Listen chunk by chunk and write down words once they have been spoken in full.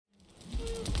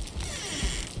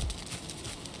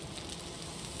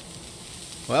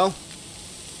Well,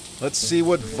 let's see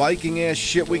what Viking-ass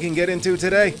shit we can get into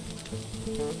today.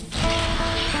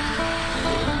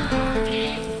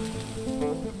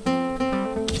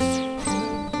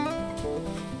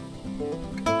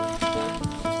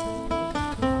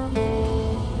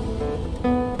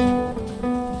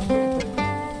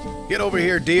 Get over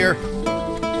here, dear.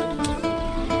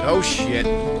 Oh, shit.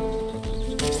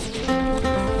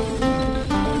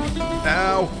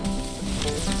 Ow.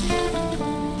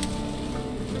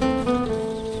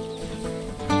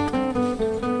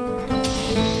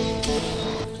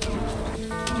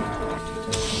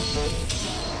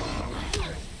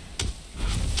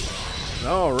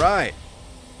 All right.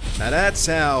 Now that's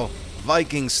how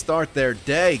Vikings start their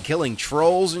day, killing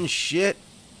trolls and shit.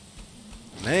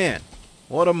 Man,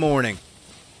 what a morning.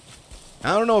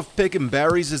 I don't know if picking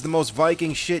berries is the most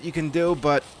Viking shit you can do,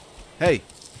 but hey,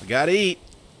 we gotta eat.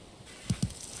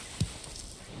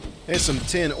 There's some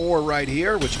tin ore right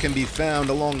here, which can be found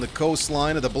along the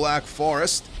coastline of the Black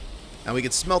Forest. And we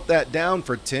can smelt that down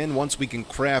for tin once we can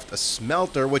craft a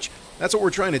smelter, which that's what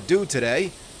we're trying to do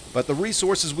today. But the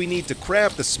resources we need to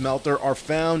craft the smelter are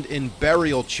found in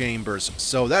burial chambers.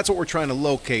 So that's what we're trying to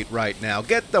locate right now.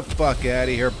 Get the fuck out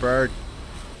of here, bird.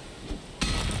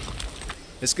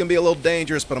 It's going to be a little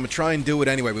dangerous, but I'm going to try and do it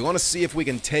anyway. We want to see if we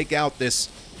can take out this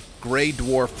gray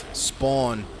dwarf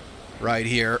spawn right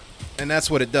here. And that's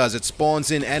what it does. It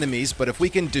spawns in enemies, but if we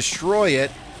can destroy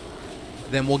it,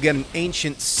 then we'll get an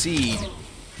ancient seed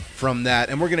from that.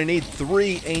 And we're going to need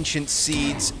 3 ancient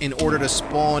seeds in order to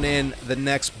spawn in the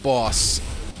next boss.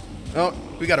 Oh,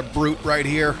 we got a brute right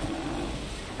here.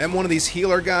 And one of these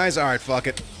healer guys. Alright, fuck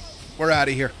it. We're out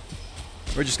of here.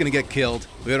 We're just going to get killed.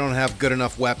 We don't have good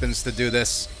enough weapons to do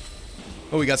this.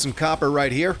 Oh, we got some copper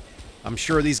right here. I'm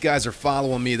sure these guys are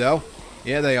following me, though.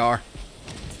 Yeah, they are.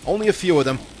 Only a few of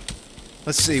them.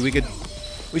 Let's see, we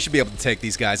should be able to take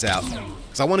these guys out.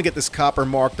 Because I want to get this copper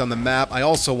marked on the map. I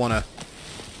also want to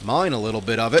mine a little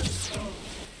bit of it.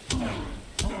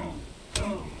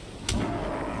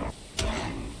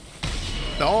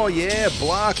 Oh yeah,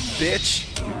 block, bitch.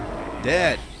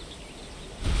 Dead.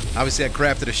 Obviously I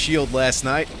crafted a shield last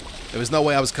night. There was no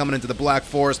way I was coming into the Black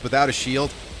Forest without a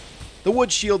shield. The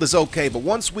wood shield is okay, but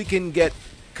once we can get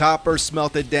copper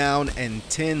smelted down and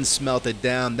tin smelted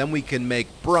down, then we can make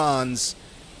bronze,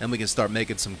 and we can start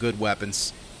making some good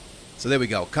weapons. So there we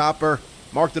go. Copper,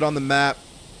 marked it on the map,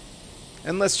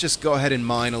 and let's just go ahead and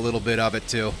mine a little bit of it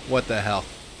too. What the hell?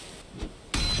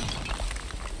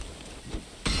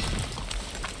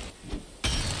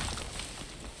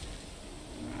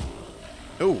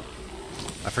 Ooh,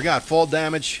 I forgot, fall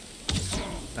damage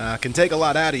can take a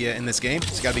lot out of you in this game,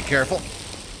 so you gotta be careful.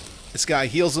 This guy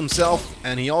heals himself,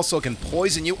 and he also can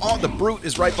poison you. Oh, the brute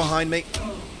is right behind me.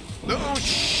 Oh,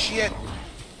 shit.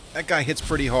 That guy hits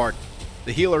pretty hard.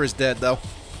 The healer is dead, though.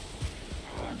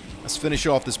 Let's finish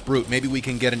off this brute. Maybe we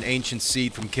can get an ancient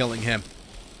seed from killing him.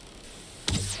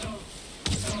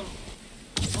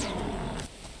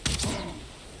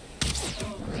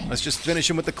 Let's just finish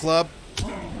him with the club.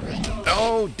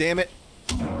 Oh, damn it.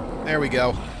 There we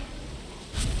go.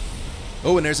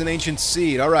 Oh, and there's an ancient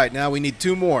seed. All right, now we need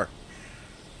 2 more.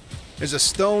 There's a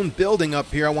stone building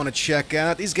up here I want to check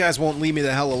out. These guys won't leave me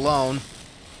the hell alone.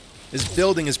 This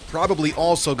building is probably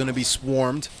also going to be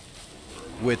swarmed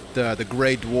with the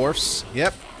gray dwarfs.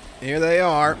 Yep, here they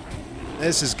are.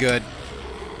 This is good.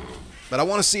 But I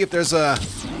want to see if there's a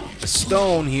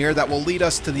stone here that will lead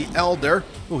us to the Elder.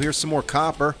 Oh, here's some more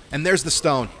copper. And there's the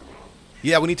stone.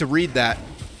 Yeah, we need to read that.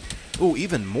 Oh,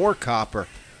 even more copper.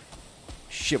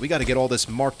 Shit, we got to get all this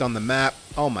marked on the map.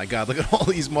 Oh my god, look at all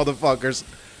these motherfuckers.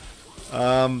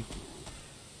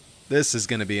 This is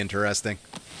going to be interesting.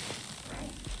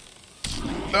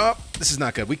 Oh, this is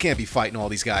not good. We can't be fighting all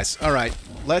these guys. Alright,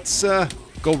 let's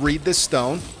go read this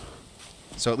stone.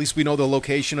 So at least we know the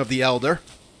location of the Elder.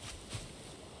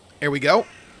 Here we go.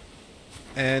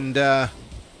 And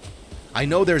I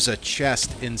know there's a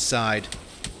chest inside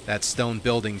that stone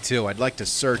building too. I'd like to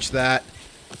search that.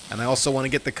 And I also want to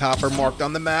get the copper marked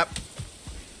on the map.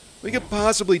 We could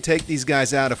possibly take these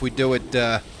guys out if we do it,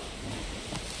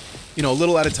 you know, a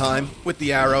little at a time with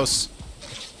the arrows.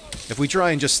 If we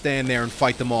try and just stand there and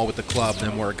fight them all with the club,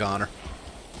 then we're a goner.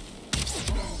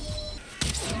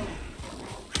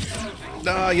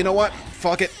 You know what?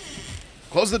 Fuck it.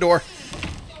 Close the door.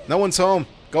 No one's home.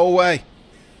 Go away.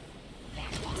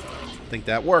 I think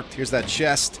that worked. Here's that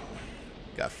chest.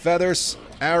 Got feathers,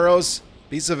 arrows,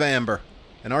 piece of amber.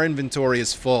 And our inventory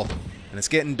is full. And it's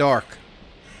getting dark.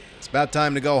 It's about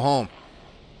time to go home.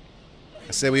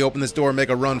 I say we open this door and make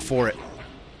a run for it.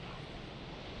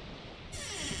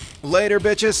 Later,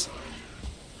 bitches.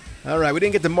 Alright, we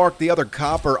didn't get to mark the other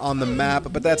copper on the map,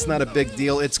 but that's not a big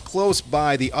deal. It's close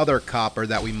by the other copper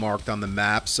that we marked on the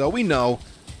map, so we know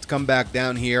to come back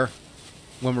down here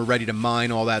when we're ready to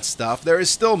mine all that stuff. There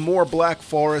is still more Black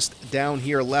Forest down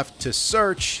here left to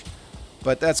search,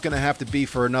 but that's going to have to be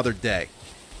for another day.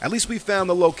 At least we found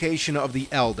the location of the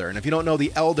Elder, and if you don't know,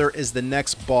 the Elder is the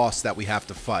next boss that we have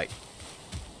to fight.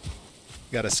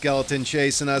 Got a skeleton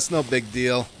chasing us, no big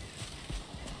deal.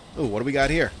 Ooh, what do we got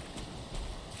here?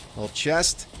 Little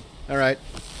chest. Alright.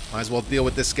 Might as well deal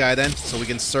with this guy then, so we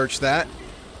can search that.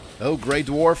 Oh, Grey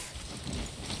Dwarf.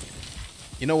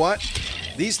 You know what?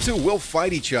 These two will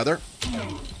fight each other.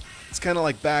 Let's kind of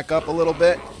like back up a little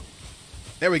bit.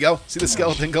 There we go. See the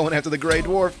skeleton going after the Grey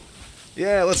Dwarf?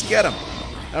 Yeah, let's get him.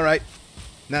 Alright.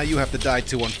 Now you have to die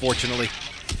too, unfortunately.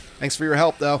 Thanks for your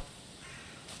help, though.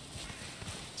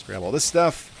 Let's grab all this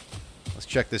stuff. Let's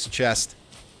check this chest.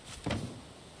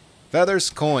 Feathers,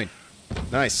 coin.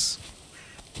 Nice.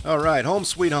 Alright, home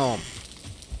sweet home.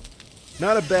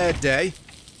 Not a bad day.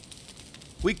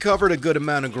 We covered a good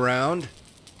amount of ground.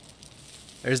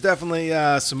 There's definitely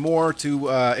some more to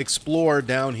explore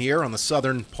down here on the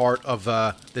southern part of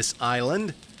this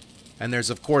island. And there's,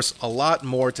 of course, a lot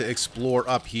more to explore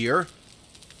up here.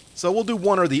 So we'll do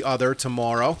one or the other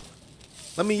tomorrow.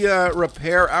 Let me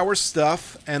repair our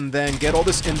stuff and then get all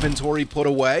this inventory put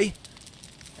away.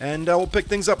 And we'll pick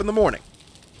things up in the morning.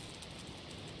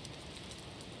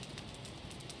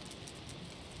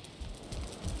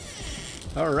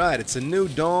 Alright, it's a new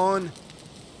dawn,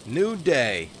 new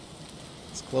day.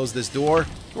 Let's close this door.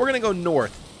 We're going to go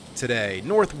north today,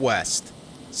 northwest.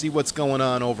 See what's going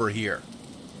on over here.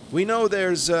 We know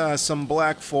there's some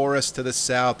Black Forest to the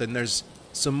south, and there's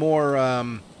some more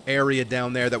area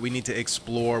down there that we need to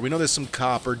explore. We know there's some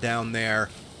copper down there.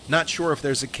 Not sure if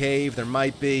there's a cave, there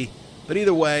might be. But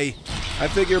either way, I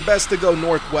figure best to go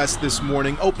northwest this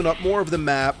morning, open up more of the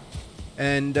map,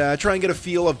 and try and get a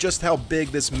feel of just how big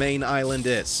this main island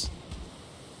is.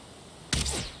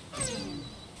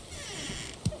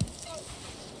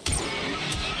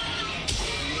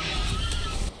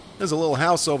 There's a little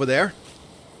house over there.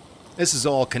 This is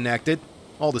all connected,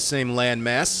 all the same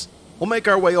landmass. We'll make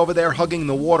our way over there hugging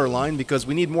the waterline because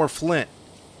we need more flint.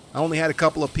 I only had a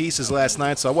couple of pieces last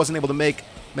night, so I wasn't able to make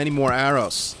many more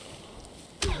arrows.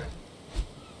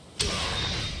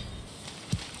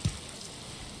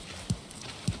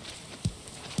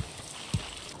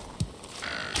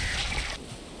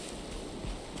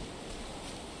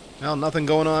 Well, nothing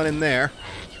going on in there.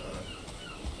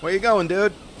 Where you going,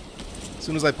 dude? As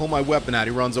soon as I pull my weapon out,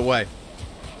 he runs away.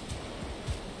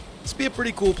 This would be a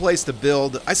pretty cool place to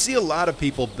build. I see a lot of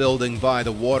people building by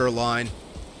the waterline.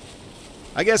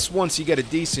 I guess once you get a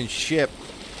decent ship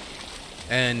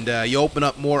and you open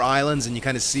up more islands and you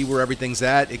kind of see where everything's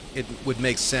at, it would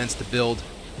make sense to build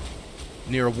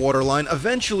near a waterline.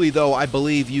 Eventually, though, I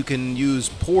believe you can use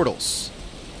portals.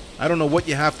 I don't know what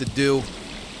you have to do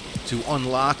to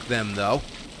unlock them, though.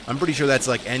 I'm pretty sure that's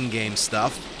like endgame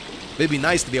stuff. It'd be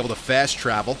nice to be able to fast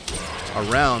travel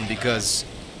around because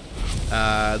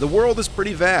the world is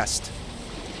pretty vast.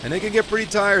 And it can get pretty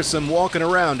tiresome walking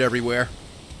around everywhere.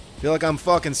 Feel like I'm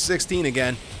fucking 16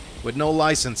 again with no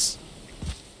license.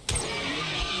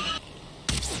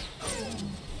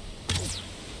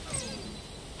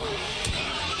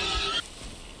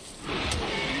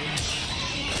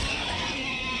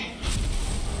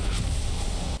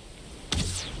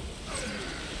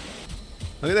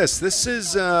 Look at this. This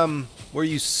is where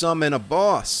you summon a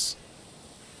boss.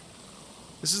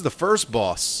 This is the first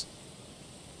boss.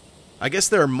 I guess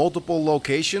there are multiple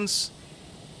locations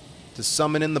to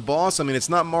summon in the boss. I mean, it's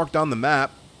not marked on the map.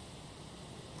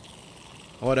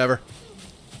 Whatever.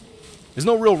 There's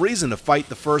no real reason to fight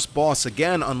the first boss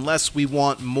again unless we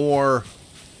want more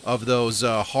of those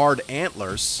hard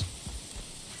antlers.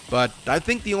 But I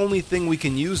think the only thing we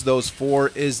can use those for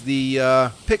is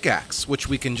the pickaxe, which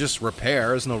we can just repair.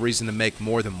 There's no reason to make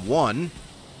more than one.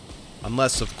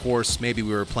 Unless, of course, maybe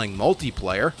we were playing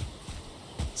multiplayer.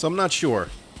 So I'm not sure,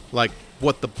 like,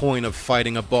 what the point of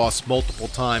fighting a boss multiple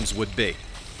times would be.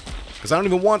 Because I don't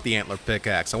even want the antler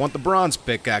pickaxe. I want the bronze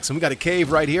pickaxe. And we got a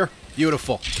cave right here.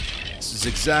 Beautiful. This is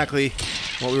exactly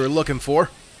what we were looking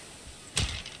for.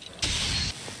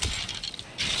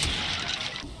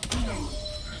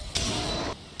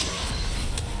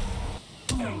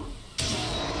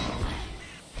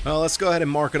 Well, let's go ahead and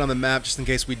mark it on the map just in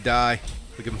case we die.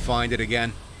 We can find it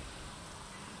again.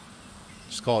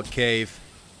 Just call it cave.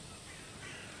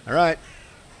 Alright.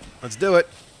 Let's do it.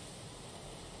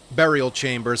 Burial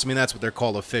chambers. I mean, that's what they're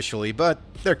called officially, but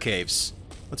they're caves.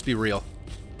 Let's be real.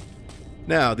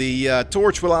 Now, the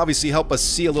torch will obviously help us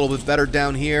see a little bit better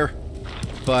down here.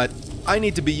 but I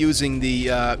need to be using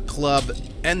the club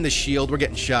and the shield. We're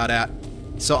getting shot at.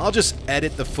 So I'll just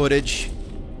edit the footage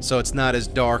so it's not as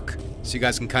dark, so you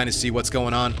guys can kind of see what's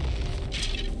going on.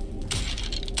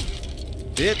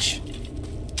 Bitch.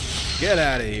 Get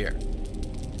out of here.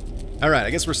 Alright, I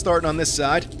guess we're starting on this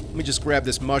side. Let me just grab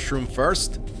this mushroom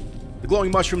first. The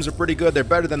glowing mushrooms are pretty good. They're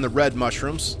better than the red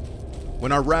mushrooms.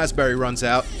 When our raspberry runs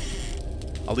out,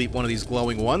 I'll eat one of these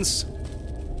glowing ones.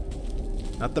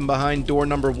 Nothing behind door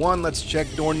number 1. Let's check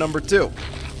door number 2.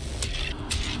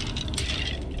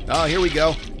 Oh, here we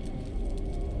go.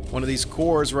 One of these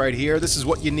cores right here. This is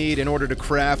what you need in order to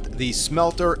craft the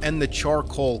smelter and the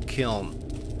charcoal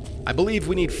kiln. I believe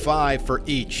we need 5 for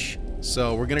each.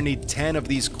 So we're going to need 10 of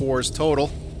these cores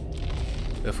total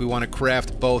if we want to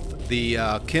craft both the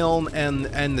kiln and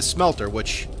the smelter,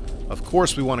 which of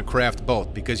course we want to craft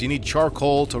both because you need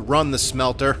charcoal to run the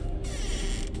smelter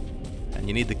and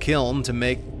you need the kiln to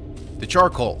make the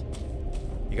charcoal.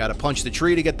 You got to punch the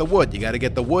tree to get the wood. You got to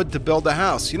get the wood to build the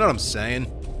house. You know what I'm saying?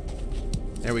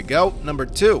 There we go. Number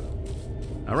 2.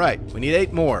 Alright, we need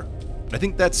 8 more. But I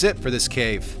think that's it for this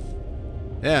cave.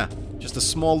 Yeah, just a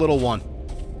small little one.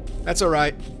 That's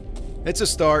alright. It's a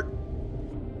start.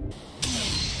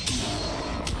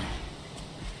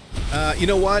 You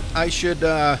know what? I should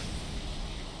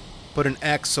put an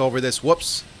X over this.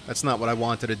 Whoops. That's not what I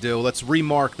wanted to do. Let's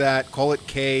remark that. Call it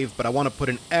cave, but I want to put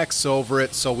an X over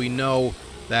it so we know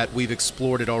that we've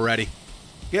explored it already.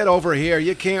 Get over here.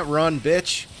 You can't run,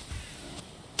 bitch.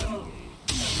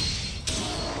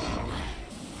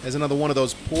 There's another one of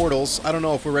those portals. I don't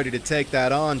know if we're ready to take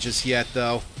that on just yet,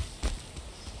 though.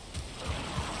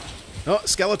 Oh,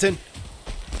 skeleton.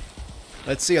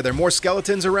 Let's see, are there more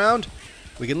skeletons around?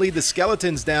 We can lead the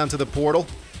skeletons down to the portal.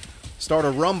 Start a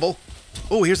rumble.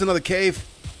 Oh, here's another cave.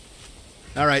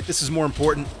 Alright, this is more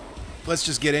important. Let's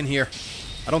just get in here.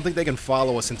 I don't think they can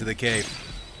follow us into the cave.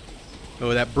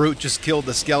 Oh, that brute just killed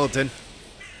the skeleton.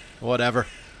 Whatever.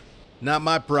 Not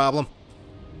my problem.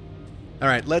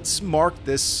 Alright, let's mark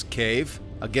this cave.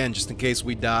 Again, just in case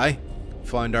we die.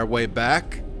 Find our way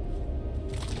back.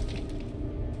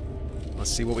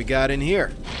 Let's see what we got in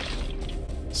here.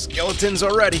 Skeletons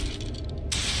already.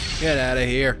 Get out of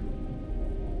here.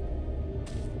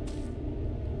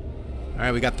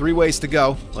 Alright, we got 3 ways to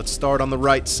go. Let's start on the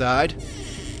right side.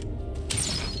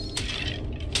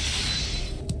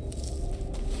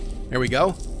 There we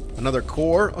go. Another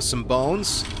core. Oh, some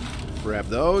bones. Grab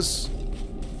those.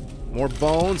 More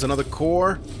bones. Another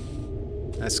core.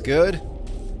 That's good.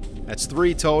 That's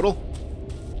 3 total.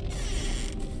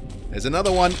 There's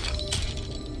another one.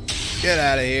 Get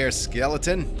out of here,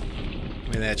 skeleton.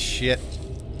 Look at that shit.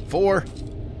 4.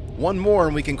 1 more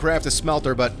and we can craft a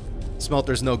smelter, but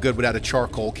smelter's no good without a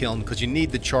charcoal kiln because you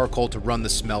need the charcoal to run the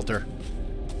smelter.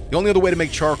 The only other way to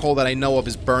make charcoal that I know of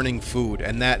is burning food,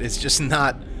 and that is just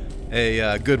not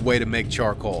a good way to make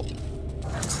charcoal.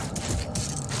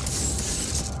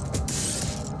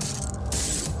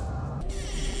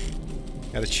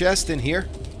 Got a chest in here,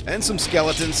 and some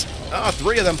skeletons. Ah,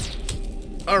 3 of them.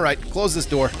 Alright, close this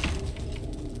door.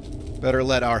 Better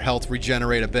let our health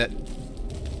regenerate a bit.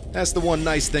 That's the one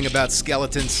nice thing about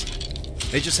skeletons.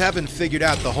 They just haven't figured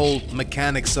out the whole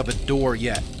mechanics of a door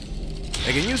yet.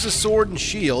 They can use a sword and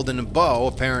shield and a bow,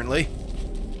 apparently.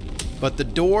 But the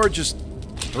door just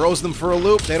throws them for a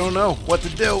loop. They don't know what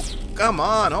to do. Come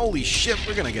on, holy shit,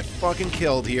 we're gonna get fucking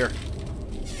killed here.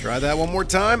 Try that one more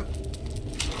time.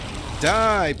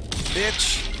 Die,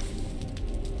 bitch.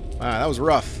 Wow, that was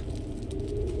rough.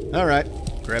 Alright,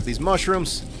 grab these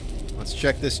mushrooms. Let's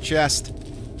check this chest.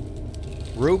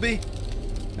 Ruby.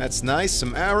 That's nice.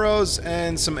 Some arrows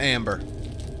and some amber.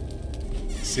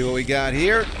 Let's see what we got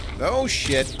here. Oh,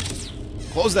 shit.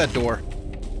 Close that door.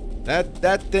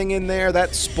 That thing in there,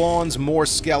 that spawns more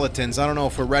skeletons. I don't know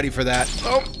if we're ready for that.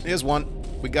 Oh, here's one.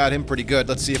 We got him pretty good.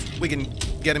 Let's see if we can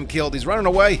get him killed. He's running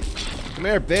away. Come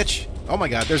here, bitch. Oh, my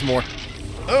God. There's more.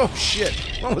 Oh, shit.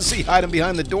 Oh, let's see. Hiding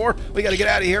behind the door. We gotta get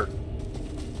out of here.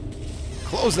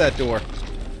 Close that door.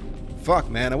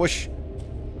 Fuck, man. I wish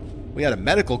we had a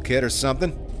medical kit or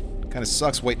something. Kind of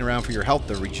sucks waiting around for your health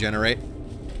to regenerate.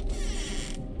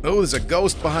 Oh, there's a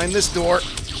ghost behind this door.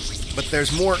 But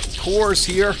there's more cores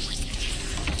here.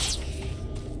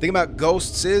 Thing about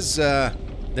ghosts is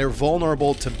they're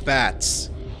vulnerable to bats.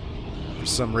 For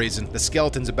some reason. The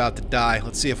skeleton's about to die.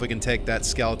 Let's see if we can take that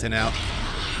skeleton out.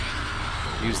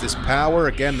 Use this power.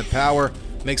 Again, the power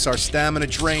makes our stamina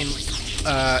drain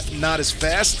not as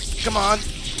fast. Come on.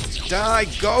 Die,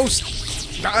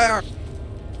 ghost. Ah.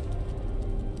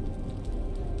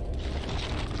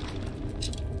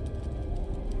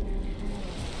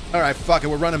 Alright, fuck it.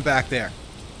 We're running back there.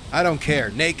 I don't care.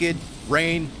 Naked,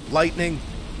 rain, lightning,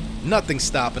 nothing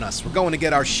stopping us. We're going to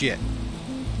get our shit.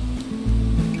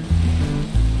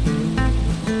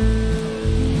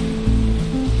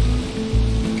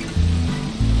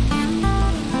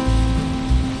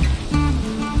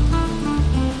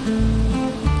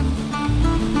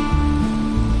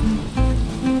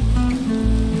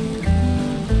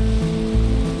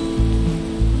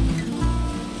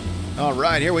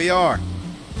 Alright, here we are.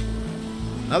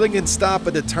 Nothing can stop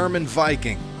a determined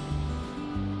Viking.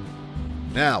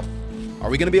 Now, are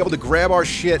we going to be able to grab our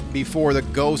shit before the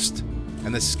ghost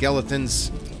and the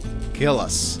skeletons kill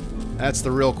us? That's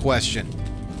the real question.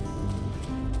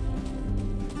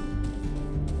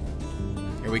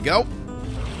 Here we go.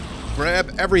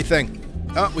 Grab everything.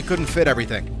 Oh, we couldn't fit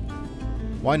everything.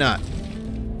 Why not?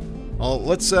 Well,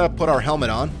 let's put our helmet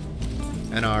on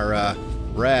and our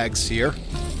rags here.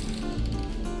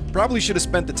 Probably should have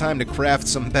spent the time to craft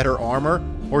some better armor,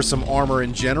 or some armor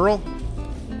in general.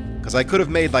 Because I could have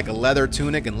made like a leather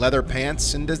tunic and leather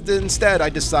pants, and instead I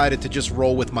decided to just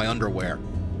roll with my underwear.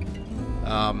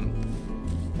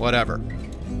 Whatever.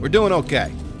 We're doing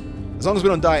okay. As long as we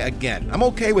don't die again. I'm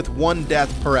okay with 1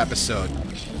 death per episode.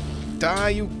 Die,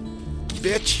 you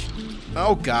bitch.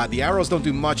 Oh god, the arrows don't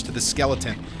do much to the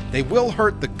skeleton. They will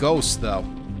hurt the ghost, though.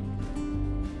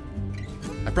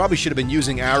 I probably should have been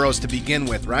using arrows to begin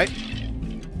with, right?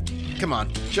 Come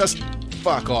on, just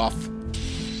fuck off.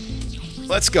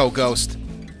 Let's go, ghost.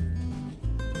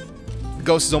 The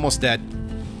ghost is almost dead.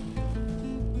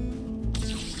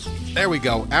 There we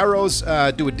go. Arrows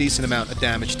do a decent amount of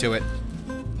damage to it.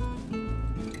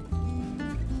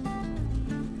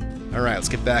 Alright, let's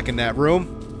get back in that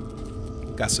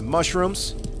room. Got some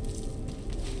mushrooms.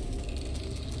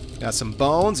 Got some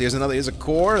bones. Here's a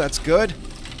core. That's good.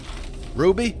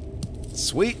 Ruby.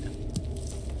 Sweet.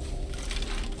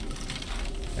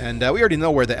 And we already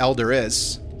know where the Elder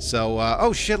is. So,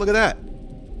 oh shit, look at that.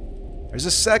 There's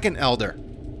a second Elder.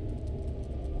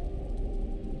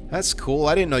 That's cool.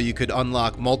 I didn't know you could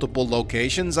unlock multiple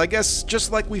locations. I guess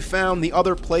just like we found the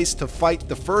other place to fight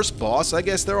the first boss, I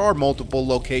guess there are multiple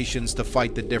locations to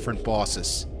fight the different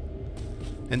bosses.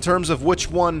 In terms of which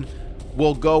one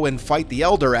we'll go and fight the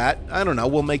Elder at, I don't know.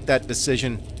 We'll make that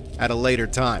decision at a later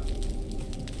time.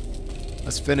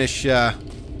 Let's finish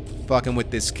fucking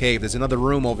with this cave. There's another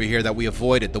room over here that we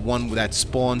avoided. The one that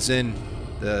spawns in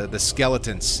the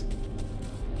skeletons.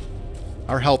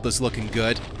 Our health is looking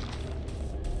good.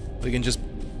 We can just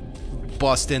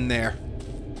bust in there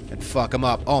and fuck them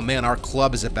up. Oh man, our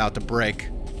club is about to break.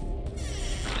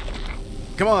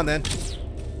 Come on then.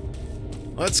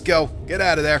 Let's go. Get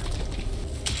out of there.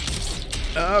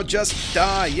 Oh, just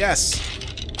die. Yes.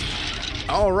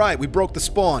 Alright, we broke the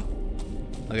spawn.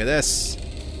 Look at this.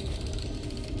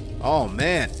 Oh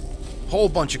man. Whole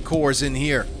bunch of cores in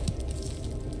here.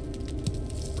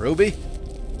 Ruby.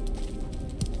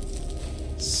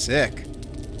 Sick.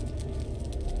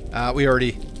 We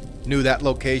already knew that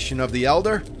location of the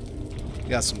Elder. We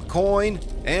got some coin,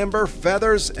 amber,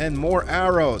 feathers, and more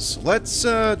arrows. Let's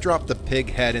drop the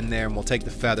pig head in there and we'll take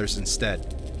the feathers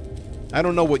instead. I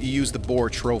don't know what you use the boar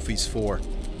trophies for,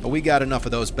 but we got enough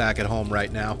of those back at home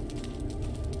right now.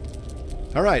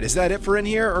 Alright, is that it for in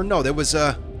here? Or no, there was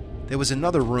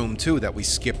another room too that we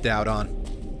skipped out on.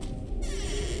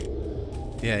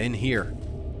 Yeah, in here.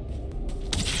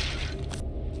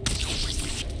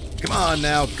 Come on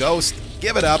now, ghost.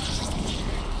 Give it up.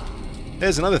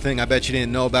 There's another thing I bet you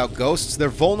didn't know about ghosts. They're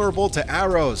vulnerable to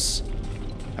arrows.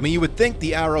 I mean, you would think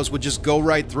the arrows would just go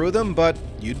right through them, but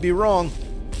you'd be wrong.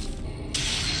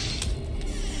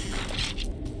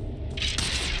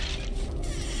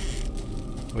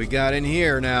 What we got in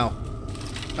here now?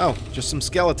 Oh, just some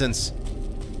skeletons.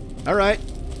 Alright.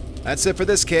 That's it for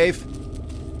this cave.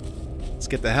 Let's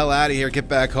get the hell out of here, get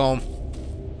back home.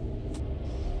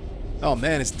 Oh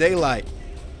man, it's daylight.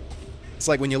 It's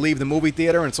like when you leave the movie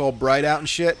theater and it's all bright out and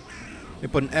shit. They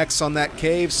put an X on that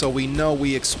cave so we know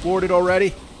we explored it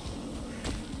already.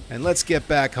 And let's get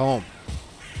back home.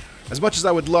 As much as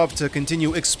I would love to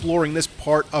continue exploring this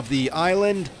part of the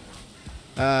island,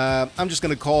 I'm just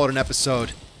going to call it an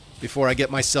episode before I get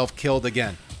myself killed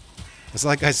again. It's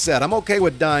like I said, I'm okay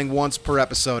with dying once per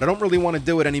episode. I don't really want to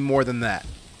do it any more than that.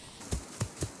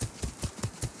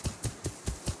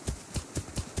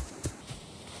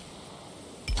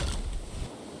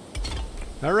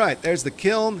 Alright, there's the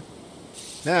kiln.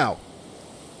 Now,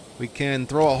 we can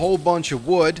throw a whole bunch of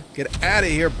wood. Get out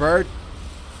of here, bird.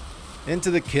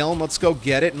 Into the kiln. Let's go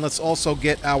get it. And let's also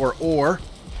get our ore.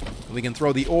 We can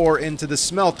throw the ore into the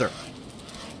smelter.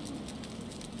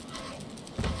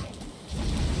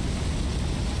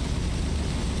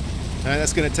 Alright,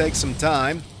 that's going to take some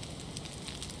time.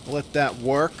 Let that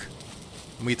work.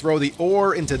 And we throw the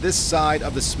ore into this side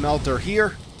of the smelter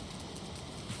here.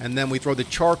 And then we throw the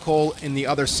charcoal in the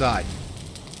other side.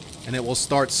 And it will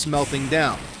start smelting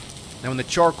down. Now when the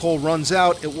charcoal runs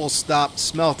out, it will stop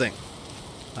smelting.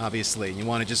 Obviously, you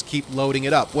want to just keep loading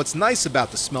it up. What's nice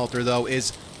about the smelter, though,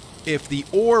 is if the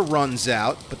ore runs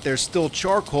out, but there's still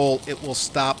charcoal, it will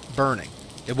stop burning.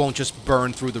 It won't just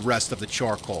burn through the rest of the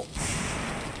charcoal.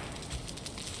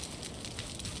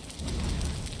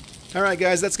 Alright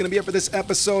guys, that's going to be it for this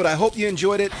episode. I hope you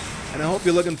enjoyed it, and I hope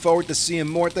you're looking forward to seeing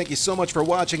more. Thank you so much for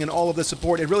watching and all of the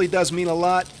support. It really does mean a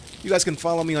lot. You guys can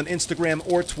follow me on Instagram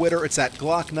or Twitter. It's at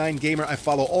Glock9Gamer. I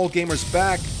follow all gamers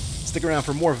back. Stick around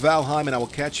for more Valheim, and I will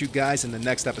catch you guys in the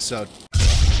next episode.